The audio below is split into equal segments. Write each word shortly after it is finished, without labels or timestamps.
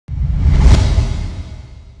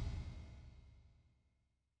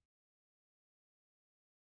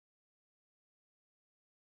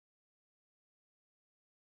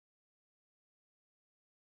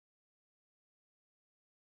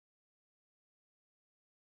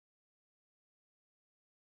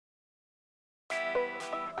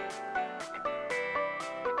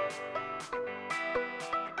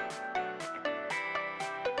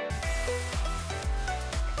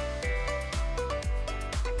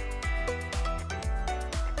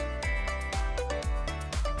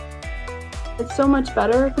It's so much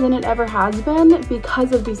better than it ever has been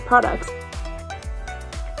because of these products.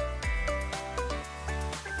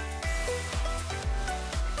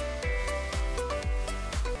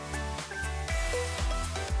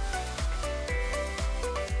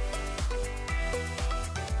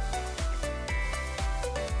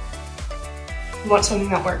 You want something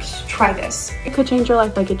that works, try this. It could change your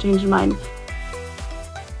life like it changed mine.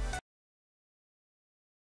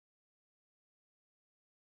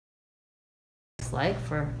 Like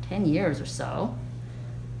for 10 years or so,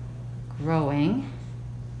 growing.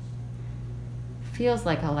 Feels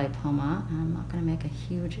like a lipoma. I'm not going to make a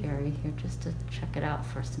huge area here just to check it out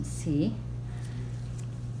first and see.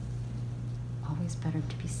 Always better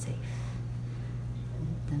to be safe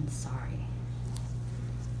than sorry.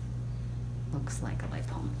 Looks like a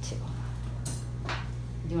lipoma too.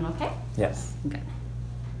 Doing okay? Yes. Good.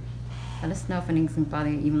 Let us know if anything's gonna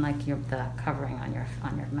bother you, even like the covering on your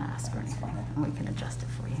mask or anything, and we can adjust it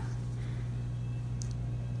for you.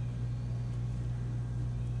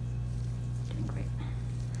 Doing great.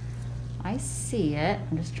 I see it.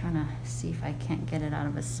 I'm just trying to see if I can't get it out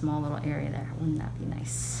of a small little area there. Wouldn't that be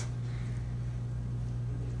nice?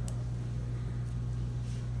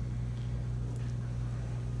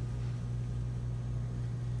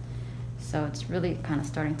 So it's really kind of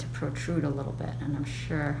starting to protrude a little bit, and I'm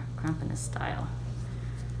sure cramping his style.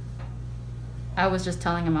 I was just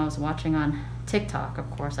telling him I was watching on TikTok, of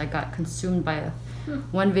course. I got consumed by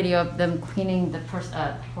one video of them cleaning the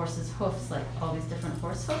horse's hoofs, like all these different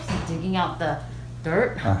horse hoofs, and digging out the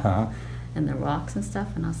dirt and the rocks and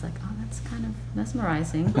stuff. And I was like, oh, that's kind of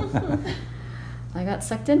mesmerizing. I got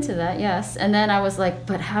sucked into that, yes. And then I was like,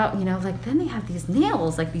 but how, you know, like then they have these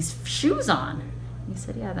nails, like these shoes on. And he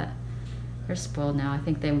said, yeah, they're spoiled now. I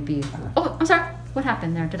think they would be. Oh, I'm sorry. What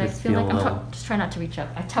happened there? Did just I feel like I'm just try not to reach up?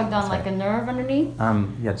 I tugged on like a nerve underneath.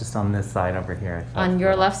 Yeah, just on this side over here. On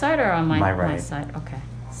your left side or on my right. My side? Okay.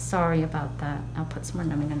 Sorry about that. I'll put some more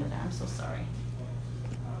numbing under there. I'm so sorry.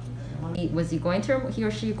 Was he going to? He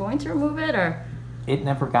or she going to remove it or? It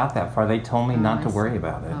never got that far. They told me not to worry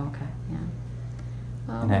about it. Oh, okay. Yeah.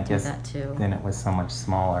 Well, and I guess that too. Then it was so much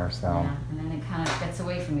smaller, so. Yeah, and then it kind of gets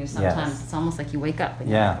away from you sometimes. Yes. It's almost like you wake up and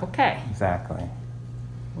you're like, okay. Exactly.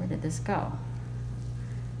 Where did this go?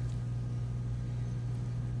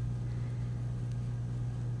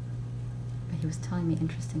 But he was telling me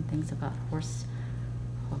interesting things about horse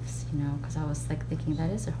hoofs, you know, because I was like thinking that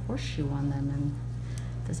is a horseshoe on them, and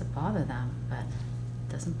does it bother them? But it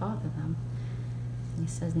doesn't bother them. And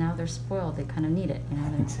he says now they're spoiled. They kind of need it, you know,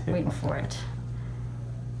 they're waiting for it.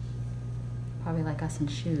 Probably like us in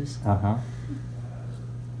shoes. So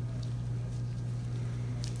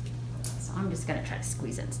I'm just gonna try to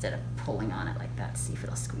squeeze it instead of pulling on it like that. See if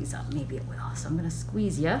it'll squeeze out. Maybe it will. So I'm gonna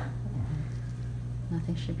squeeze you.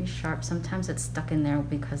 Nothing should be sharp. Sometimes it's stuck in there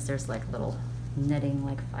because there's like little netting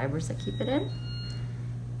like fibers that keep it in.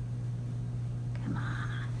 Come on.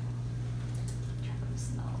 Try to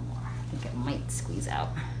loosen a little more. I think it might squeeze out.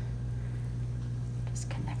 Just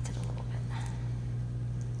connect it a little bit.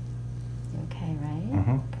 You okay, right?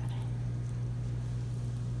 Good.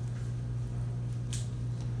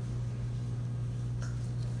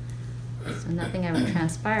 So nothing ever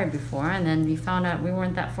transpired before, and then we found out we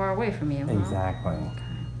weren't that far away from you. Exactly. Okay.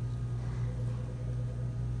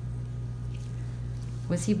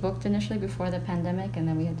 Was he booked initially before the pandemic, and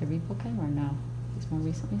then we had to rebook him, or no? He's more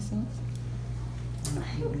recently seen?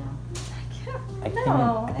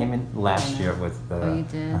 I came in last year with the. Oh, you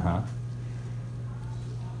did?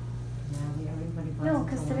 No,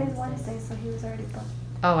 because today's Wednesday, so he was already booked.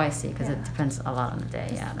 Oh, I see, because it depends a lot on the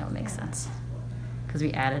day. Yeah, that would make sense. Because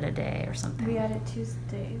we added a day or something. We added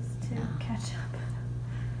Tuesdays to catch up.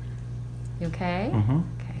 You okay?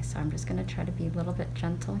 Okay, so I'm just going to try to be a little bit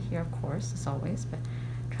gentle here, of course, as always, but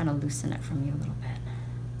trying to loosen it from you a little bit.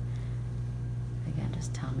 Again,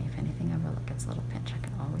 just tell me if anything ever gets a little pinch. I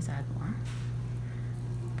can always add more.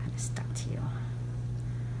 Kind of stuck to you.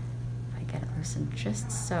 If I get it loosened just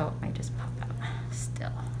so, it might just pop out.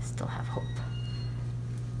 Still have hope.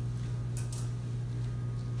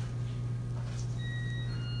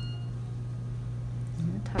 I'm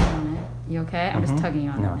gonna tug on it. You okay? I'm just tugging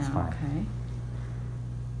on it now. It's fine. Okay.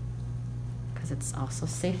 Because it's also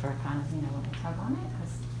safer, kind of, you know, when I tug on it,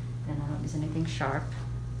 because then I don't use anything sharp.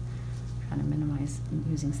 Trying to minimize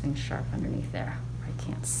using things sharp underneath there where I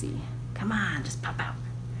can't see. Come on, just pop out.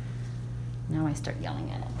 Now I start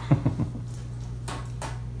yelling at it.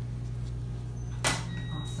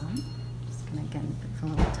 Awesome. Just gonna again put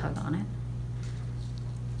a little tug on it.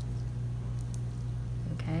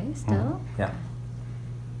 Okay, still? Yeah.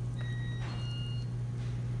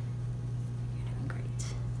 You're doing great.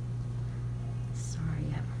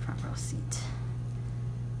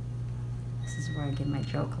 making my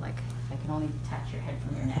joke like I can only detach your head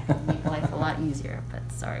from your neck and make life a lot easier,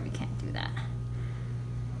 but sorry, we can't do that.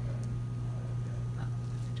 But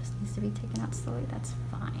if it just needs to be taken out slowly, that's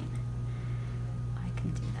fine. I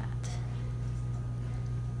can do that.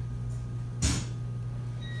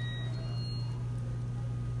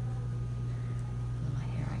 My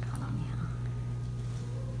hair I got on me, huh?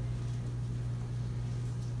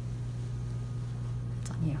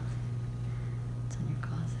 It's on you. It's on your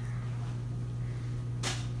cause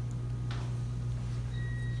there.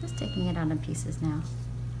 Just taking it out in pieces now.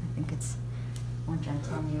 I think it's more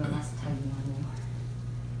gentle on you and less tugging on you.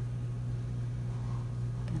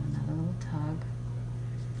 Get another little tug.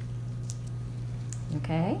 You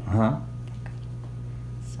okay? Uh-huh. Okay, good.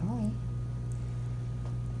 Sorry.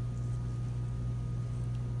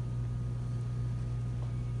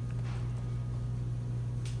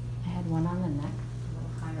 I had one on the neck, a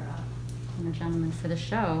little higher up, from a gentleman for the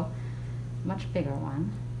show, much bigger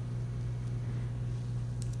one.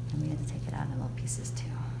 And we had to take it out in little pieces too.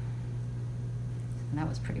 And that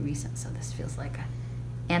was pretty recent, so this feels like an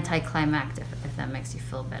anticlimactic, if that makes you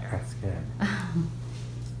feel better. That's good.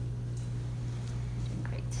 Doing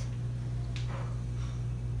great.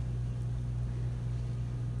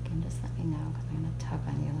 Again, just let me know, because I'm going to tug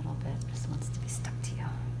on you a little bit. Just wants to be stuck to you.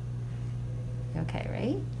 You okay,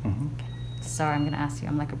 right? Mm-hmm. Okay. Sorry, I'm going to ask you.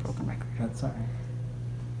 I'm like a broken record. That's all right.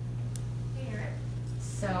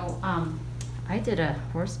 So, I did a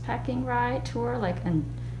horse packing ride tour like in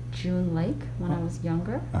June Lake when I was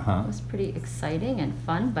younger. Uh-huh. It was pretty exciting and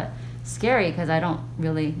fun, but scary because I don't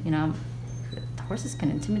really, you know, horses can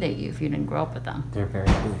intimidate you if you didn't grow up with them. They're very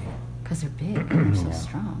big. Because they're big and they're so Yeah.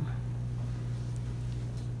 strong.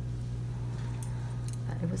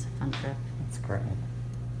 But it was a fun trip. That's great.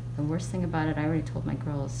 The worst thing about it, I already told my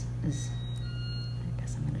girls, is, I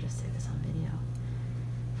guess I'm going to just say this on video.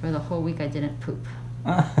 For the whole week I didn't poop.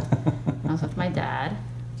 I was with my dad,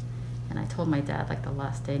 and I told my dad like the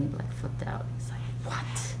last day, and he like flipped out. He's like,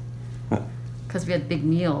 "What?" Because we had big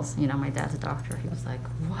meals. You know, my dad's a doctor. He was like,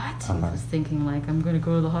 "What?" He was thinking like, "I'm gonna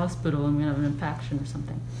go to the hospital. I'm gonna have an infection or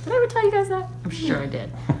something." Did I ever tell you guys that? I'm sure I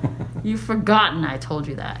did. You've forgotten I told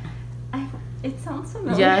you that. It sounds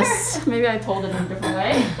familiar. Yes, maybe I told it in a different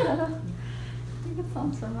way. I think it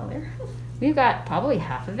sounds familiar. We've got probably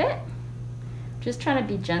half of it. Just trying to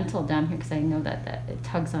be gentle down here because I know that it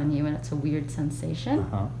tugs on you and it's a weird sensation.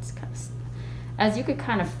 Uh-huh. It's kind of, as you could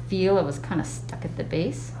kind of feel, it was kind of stuck at the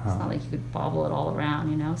base. It's not like you could bobble it all around,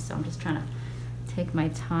 you know. So I'm just trying to take my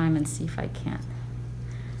time and see if I can't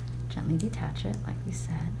gently detach it, like we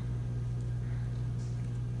said.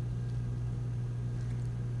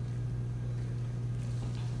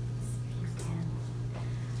 See if you can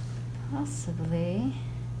possibly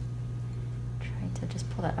try to just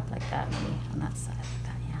pull that up like that, maybe on that side like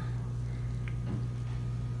that, yeah.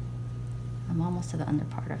 I'm almost to the under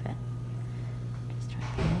part of it. Just try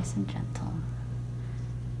to be nice and gentle.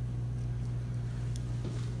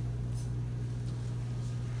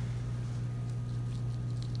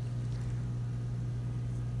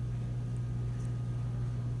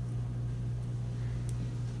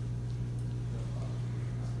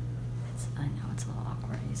 I know it's a little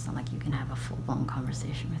awkward. It's not like you can have a full-blown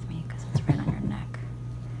conversation with me because it's right on your neck.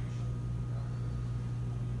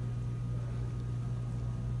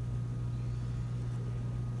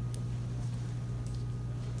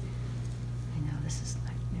 I know this is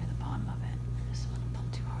like near the bottom of it. I just want to pull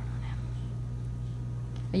too hard on him.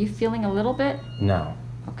 Are you feeling a little bit? No.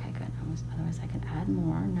 Okay, good. Otherwise I can add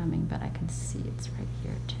more numbing, but I can see it's right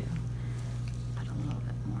here too. Put a little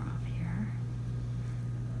bit more off here.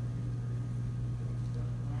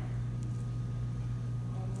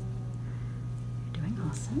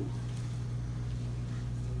 Awesome.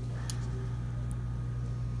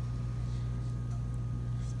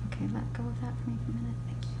 Okay, let go of that for me for a minute.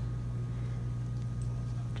 Thank you.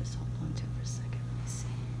 Just hold on to it for a second. Let me see.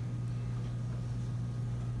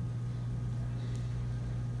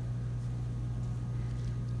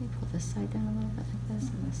 Let me pull this side down a little bit like this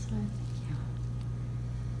and this side. Thank you.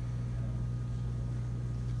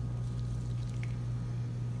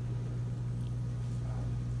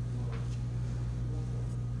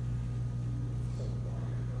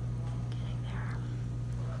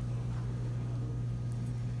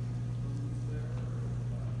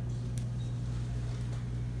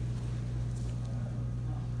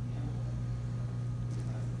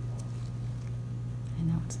 I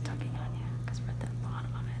know it's tugging on you because we're at the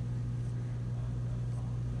bottom of it.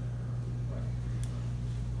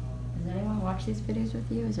 Does anyone watch these videos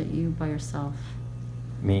with you? Is it you by yourself?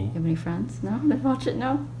 Me? You have any friends? No? They watch it?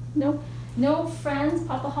 No? No? No friends?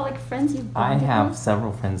 Popaholic friends you've I bonded have with?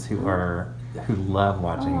 several friends who are who love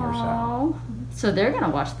watching your show. Aw. So they're gonna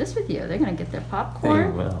watch this with you. They're gonna get their They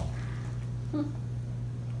popcorn. will.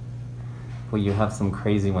 Well, you have some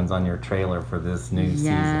crazy ones on your trailer for this new season.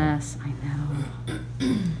 Yes, I know.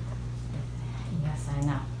 Yes, I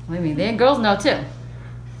know. Believe me, the girls know too.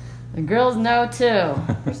 The girls know too.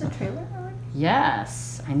 There's a trailer already?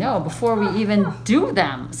 Yes, I know. Before we even do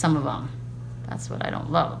them, some of them. That's what I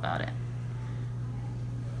don't love about it.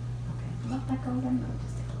 Okay, Let that go then.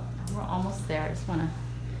 just take a look. We're almost there. I just want to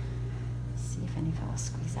see if any fellas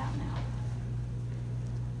squeeze out now.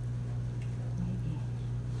 Maybe.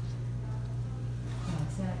 Yeah,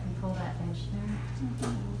 see, I can pull that edge there a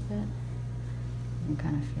little bit. You can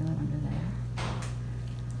kind of feel it under there.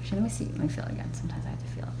 Actually, let me see. Let me feel it again. Sometimes I have to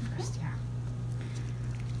feel it first here.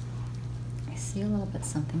 I see a little bit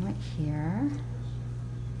something right here.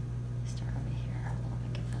 Start over here a little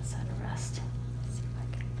bit. Give that side a rest. See if I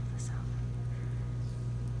can pull this out.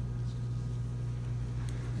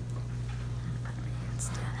 And put it right here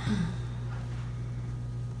instead.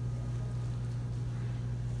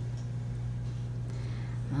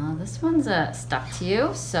 This one's stuck to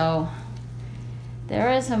you, so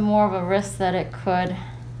there is more of a risk that it could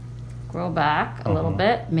grow back a little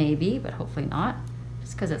bit, maybe, but hopefully not.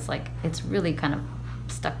 Just because it's really kind of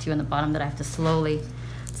stuck to you in the bottom that I have to slowly,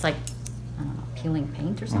 it's like, I don't know, peeling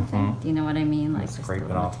paint or something. Do you know what I mean? Like just scrape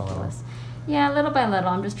it off a little. Yeah, little by little.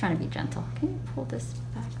 I'm just trying to be gentle. Can you pull this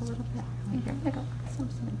back a little bit? Right here, there we go.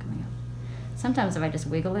 Something coming out. Sometimes if I just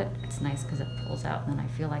wiggle it, it's nice because it pulls out, and then I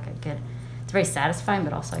feel like I get, it's very satisfying,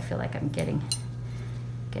 but also I feel like I'm getting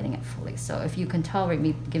it fully. So if you can tolerate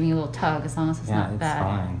me giving you a little tug, as long as it's not bad.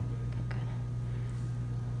 Yeah, it's fine. Okay,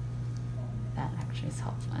 good. That actually is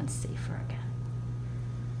helpful and safer again.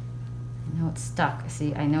 I know it's stuck.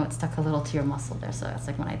 See, I know it's stuck a little to your muscle there, so it's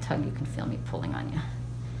like when I tug, you can feel me pulling on you.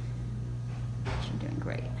 You're doing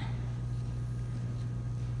great.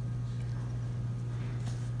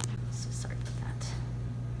 So sorry for that.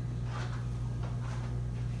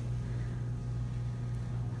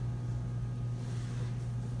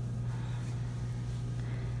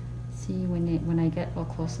 See, when I get real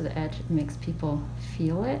close to the edge, it makes people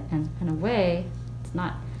feel it, and in a way, it's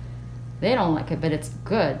not, they don't like it, but it's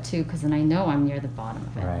good too, because then I know I'm near the bottom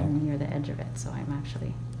of it, Right. I'm near the edge of it, so I'm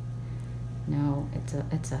actually, no,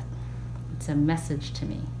 it's a message to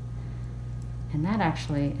me. And that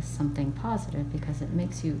actually is something positive because it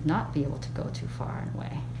makes you not be able to go too far in a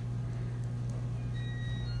way.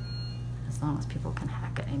 As long as people can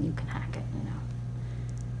hack it and you can hack it, you know.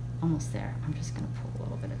 Almost there. I'm just going to pull a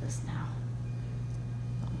little bit of this now.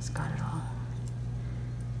 Almost got it all.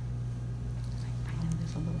 I know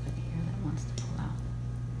there's a little bit here that wants to pull out.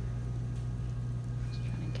 Just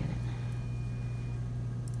trying to get it.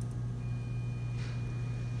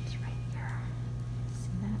 It's right here.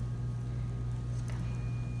 See that? It's coming.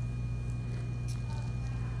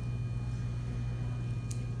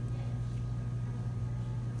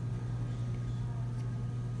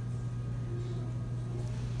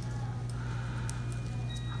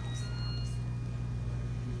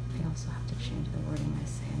 I also have to change the wording I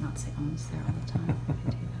say and not say almost there all the time. I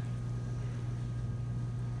do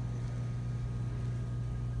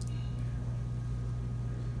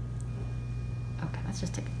that. Okay, let's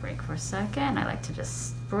just take a break for a second. I like to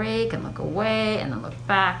just break and look away and then look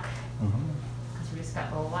back. Because we just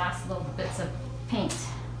got the last little bits of paint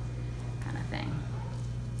kind of thing.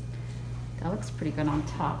 That looks pretty good on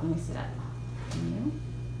top. Let me see that. Can you?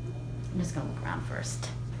 I'm just going to look around first.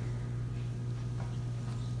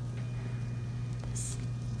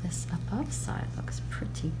 This above side looks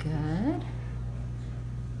pretty good. I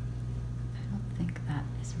don't think that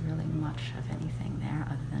is really much of anything there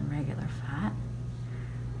other than regular fat.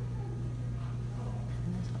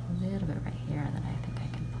 And there's a little bit right here that I think I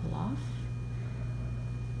can pull off.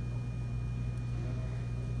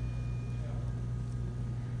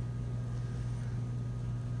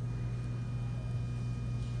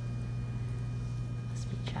 Must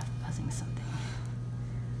be Jeff buzzing something.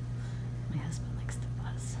 My husband likes to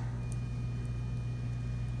buzz.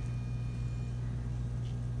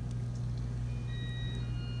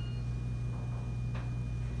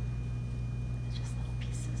 It's just little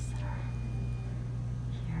pieces that are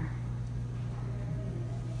here.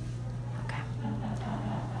 Okay.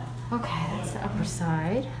 Okay, that's the upper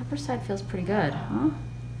side. Upper side feels pretty good, huh?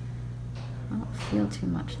 I don't feel too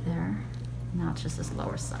much there. Now it's just this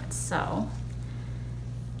lower side. So,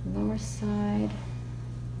 lower side.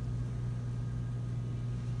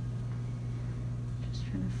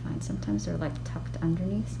 Trying to find, sometimes they're like tucked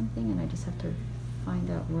underneath something and I just have to find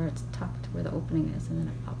out where it's tucked, where the opening is, and then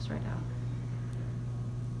it pops right out.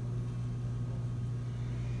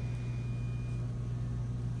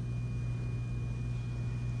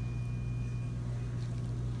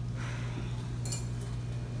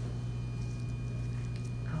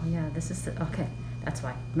 this is okay. That's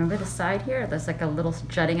why. Remember the side here? There's like a little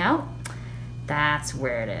jutting out. That's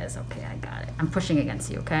where it is. Okay, I got it. I'm pushing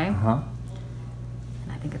against you. Okay. Uh-huh.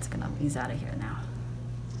 And I think it's gonna ease out of here now.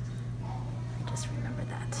 I just remembered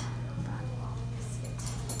that. Hold on. I see it.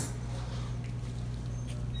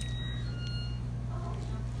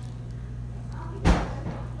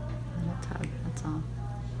 Little tug. That's all.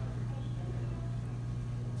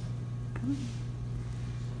 Come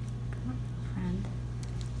on. Friend.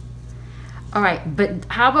 All right, but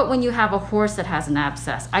how about when you have a horse that has an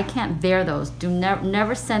abscess? I can't bear those.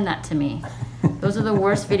 Never send that to me. Those are the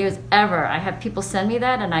worst videos ever. I have people send me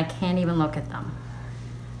that and I can't even look at them.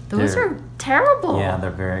 Those are terrible. Yeah, they're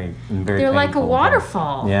very They're painful. like a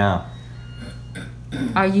waterfall. Yeah.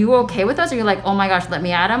 Are you okay with those? Or you're like, oh my gosh, let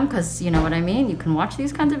me at them? Because you know what I mean? You can watch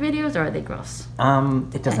these kinds of videos, or are they gross?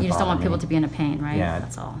 It doesn't You just don't want bother people me. to be in a pain, right? Yeah.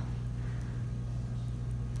 That's all.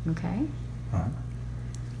 Okay. Uh-huh.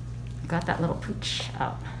 Got that little pooch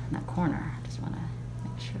out in that corner. I just want to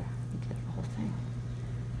make sure you get the whole thing.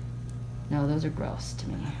 No, those are gross to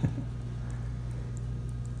me.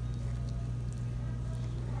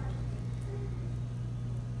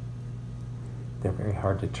 They're very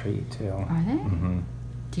hard to treat too. Are they? Mm-hmm.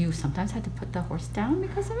 Do you sometimes have to put the horse down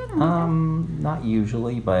because of it? Or Not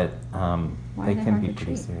usually, but Why they are they can hard be to pretty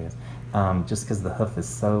treat? serious. Just because the hoof is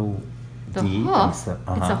so the deep. hoof? And so,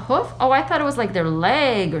 It's a hoof? Oh, I thought it was like their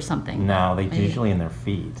leg or something. No, they Maybe. usually in their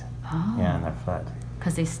feet. Oh. Yeah, in their foot.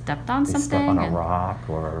 Because they stepped on They something? step on a and- rock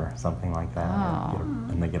or something like that, Oh.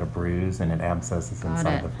 and they get a bruise and it abscesses Got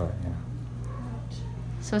inside it. the foot. Yeah.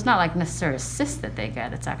 So it's not like necessarily a cyst that they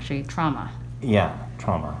get, it's actually trauma. Yeah,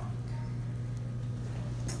 trauma.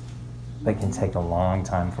 They can take a long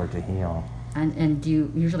time for it to heal. And do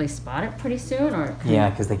you usually spot it pretty soon? Or Yeah,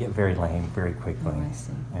 because they get very lame very quickly. Oh, I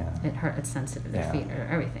see. Yeah. It's sensitive to their Yeah. feet or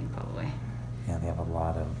everything probably. Yeah, they have a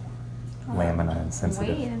lot of lamina and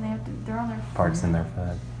sensitive Wait, and they're on their parts in their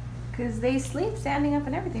foot. because they sleep standing up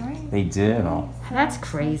and everything, right? They do. That's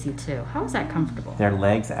crazy too. How is that comfortable? Their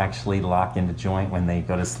legs actually lock into joint when they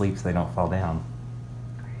go to sleep so they don't fall down.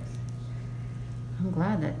 I'm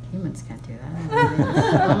glad that humans can't do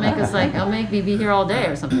that. It'll make me be here all day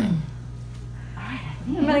or something.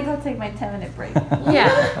 I'm gonna go take my 10-minute break. Yeah.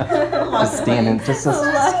 Just stand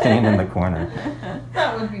in the corner.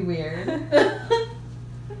 That would be weird.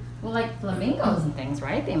 Well, like flamingos and things,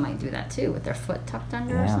 right? They might do that too with their foot tucked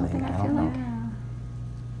under Yeah, or they something, I feel have. like.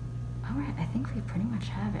 All right, I think we pretty much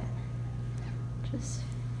have it. Just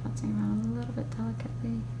futzing around a little bit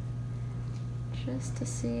delicately. Just to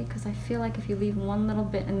see, because I feel like if you leave one little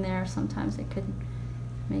bit in there, sometimes it could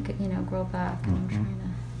make it, grow back. And I'm trying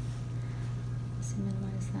to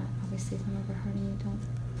minimize that. Obviously, if I'm ever hurting you,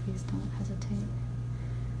 please don't hesitate,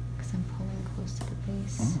 because I'm pulling close to the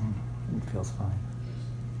base. It feels fine.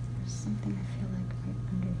 There's something I feel like right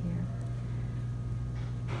under here.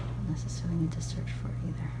 Don't necessarily need to search for it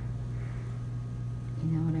either.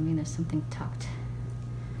 You know what I mean? There's something tucked.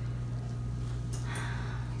 Let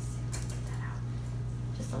me see if I can get that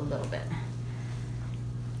out. Just a little bit.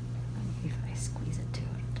 Maybe if I squeeze it too,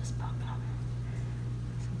 it'll just pop out.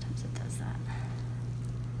 Sometimes it does that.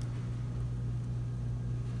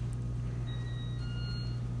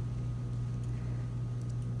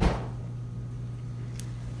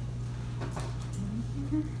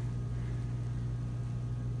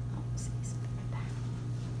 Oh, see something right there.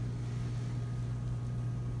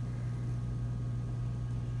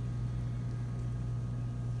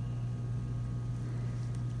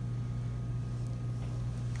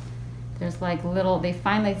 There's like they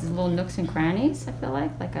find like these little nooks and crannies, I feel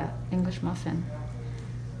like a English muffin.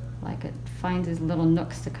 Like it finds these little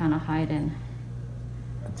nooks to kind of hide in.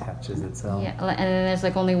 Attaches itself. Yeah, and then there's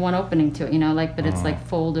like only one opening to it, but it's like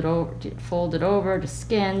folded over to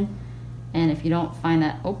skin. And if you don't find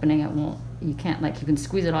that opening, you can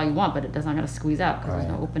squeeze it all you want, but it's not going to squeeze out because there's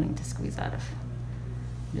no Right. opening to squeeze out of.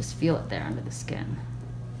 You just feel it there under the skin.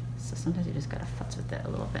 So sometimes you just got to futz with it a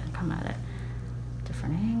little bit and come at it.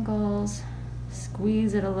 Different angles,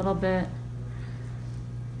 squeeze it a little bit.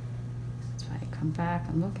 That's why I come back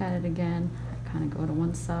and look at it again. I kind of go to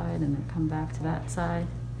one side and then come back to that side.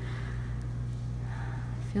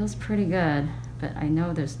 Feels pretty good, but I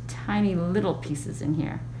know there's tiny little pieces in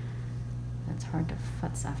here. That's hard to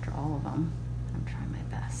futz after all of them. I'm trying my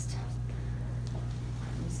best.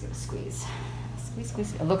 Let me just give a squeeze. Squeeze,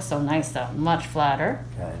 squeeze. It looks so nice though, much flatter.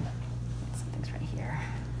 Good. Something's right here.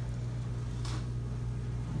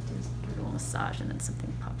 Give it a little massage and then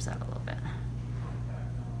something pops out a little bit.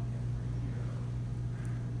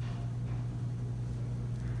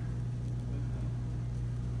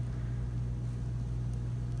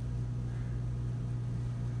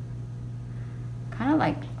 kind of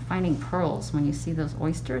like finding pearls when you see those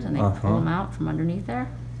oysters and they pull them out from underneath there.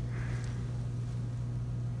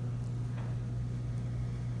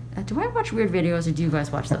 Do I watch weird videos or do you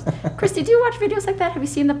guys watch those? Christy, do you watch videos like that? Have you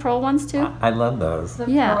seen the pearl ones too? I love those. The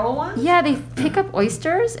pearl ones? Yeah, they pick up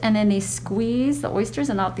oysters and then they squeeze the oysters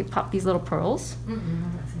and out they pop these little pearls.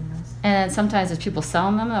 And sometimes there's people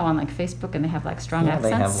selling them. They're on like Facebook and they have like strong accents.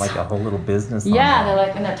 They have like a whole little business. Yeah, they're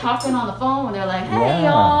like, and they're talking on the phone and they're like, hey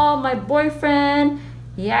y'all, my boyfriend,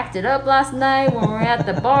 he acted up last night when we were at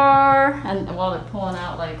the bar. And while they're pulling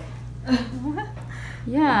out like,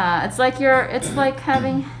 yeah, it's like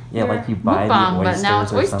having like you buy the mukbang, oysters, but now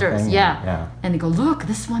it's oysters. something. Yeah. And they go, look,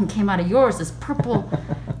 this one came out of yours, this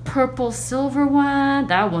purple silver one.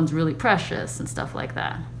 That one's really precious and stuff like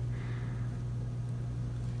that.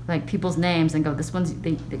 Like people's names and go, this one's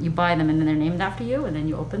that you buy them and then they're named after you and then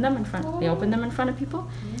you open them in front. They open them in front of people.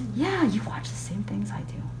 Yeah, you watch the same things I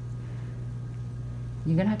do.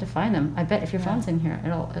 You're gonna have to find them. I bet if your phone's in here,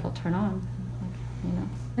 it'll turn on.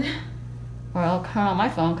 Like, or I'll turn on my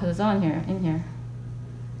phone because it's on here, in here,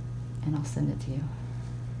 and I'll send it to you.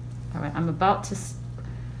 All right, I'm about to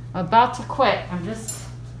quit.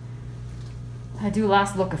 I do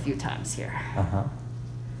last look a few times here. I'm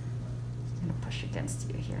gonna push against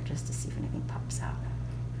you here just to see if anything pops out.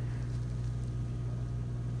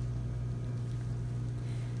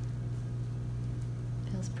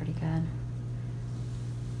 Feels pretty good.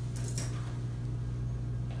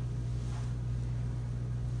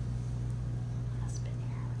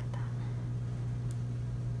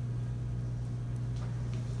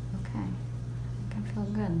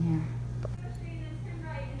 Good in here.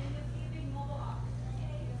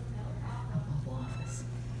 A mobile office.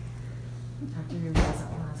 After you realize that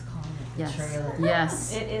one, let's call it the trailer.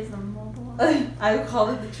 Yes. It is a mobile office. I called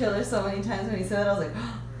it the trailer so many times when he said it. I was like,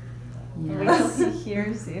 Wait till he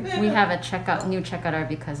hears you. We have a new checkout hour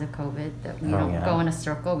because of COVID that we don't go in a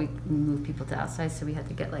circle. We move people to outside, so we had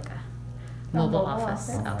to get like a mobile office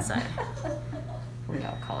outside. We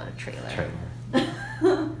all call it a trailer.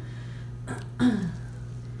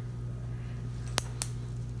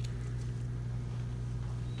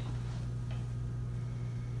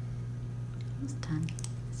 Done.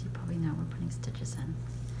 As you probably know, we're putting stitches in.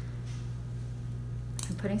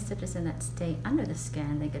 I'm putting stitches in that stay under the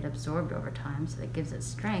skin. They get absorbed over time, so that gives it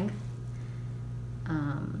strength.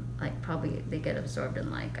 Like probably they get absorbed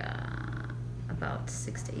in like about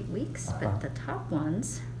 6 to 8 weeks. But the top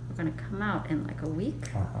ones are going to come out in like a week.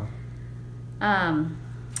 I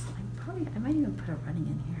might even put a running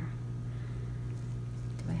in here.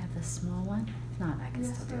 Do I have this small one? If not, I can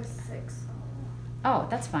still do it. 6. Oh,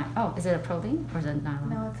 that's fine. Oh, is it a Prolene or is it nylon?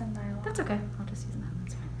 No, it's a nylon. That's okay. I'll just use nylon.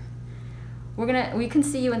 That's fine. We can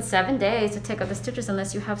see you in 7 days to take out the stitches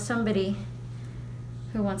unless you have somebody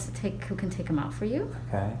who can take them out for you.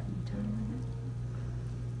 Okay.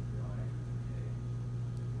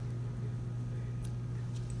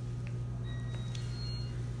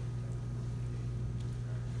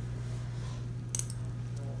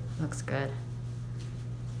 Looks good.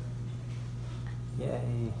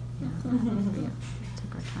 Yay. Yeah.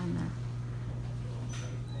 Took our time there.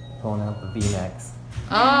 Pulling out the V-necks.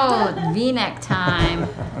 Oh, V-neck time.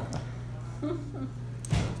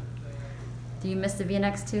 Do you miss the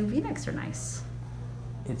V-necks too? V-necks are nice.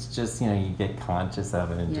 It's just, you get conscious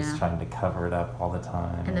of it and just trying to cover it up all the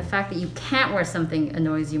time. And the fact that you can't wear something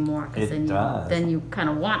annoys you more because then you kind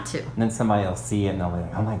of want to. And then somebody will see it and they'll be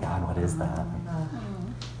like, oh my God, what is that?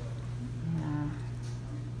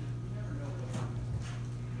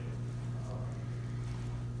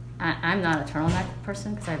 I'm not a turtleneck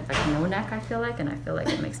person because I have like no neck, I feel like, and I feel like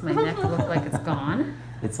it makes my neck look like it's gone.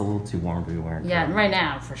 It's a little too warm to be wearing. Yeah, right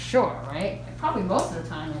now, for sure, right? Probably most of the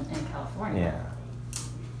time in California. Yeah.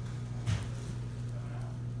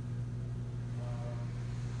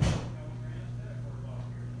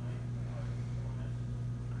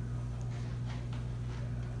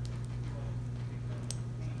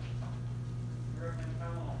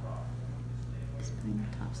 Just putting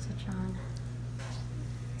the top stitch on.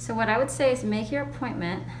 So what I would say is make your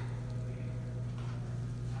appointment,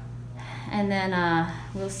 and then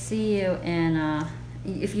we'll see you in.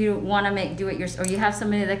 If you want to do it yourself, or you have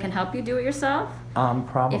somebody that can help you do it yourself.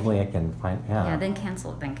 Probably I can find. Yeah. Yeah. Then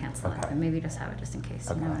cancel it. Okay. But maybe just have it just in case.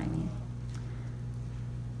 You know what I mean.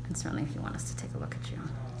 And certainly, if you want us to take a look at you.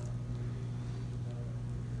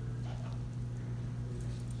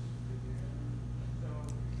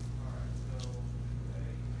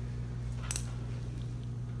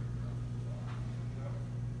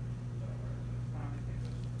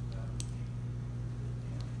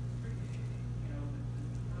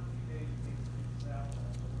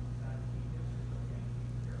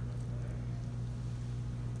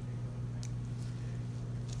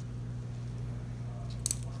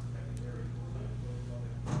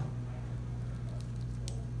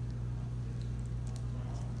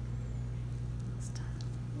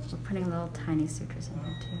 putting little tiny sutures in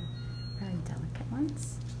here too. Very delicate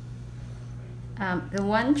ones. The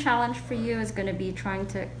one challenge for you is going to be trying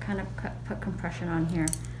to kind of put compression on here,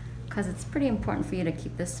 because it's pretty important for you to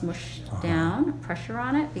keep this smushed down, pressure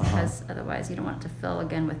on it, because otherwise you don't want it to fill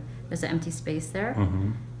again with, there's an empty space there,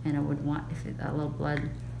 and it would want, if a little blood,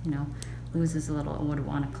 you know, loses a little, it would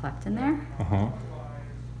want to collect in there.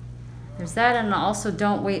 There's that, and also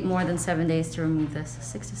don't wait more than 7 days to remove this.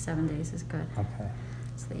 6 to 7 days is good. Okay.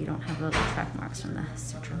 So that you don't have little track marks from the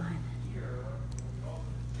suture line.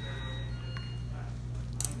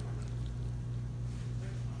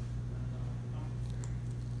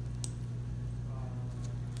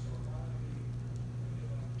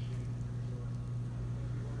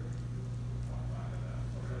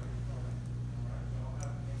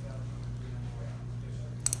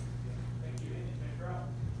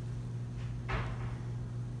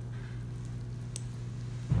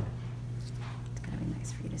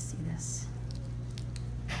 For you to see this.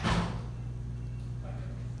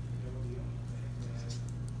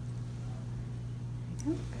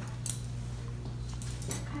 Okay.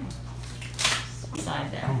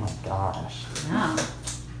 Side there. Oh my gosh. Yeah.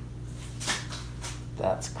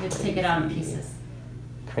 That's crazy. You have to take it out in pieces.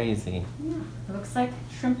 Crazy. Yeah. It looks like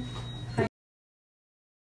shrimp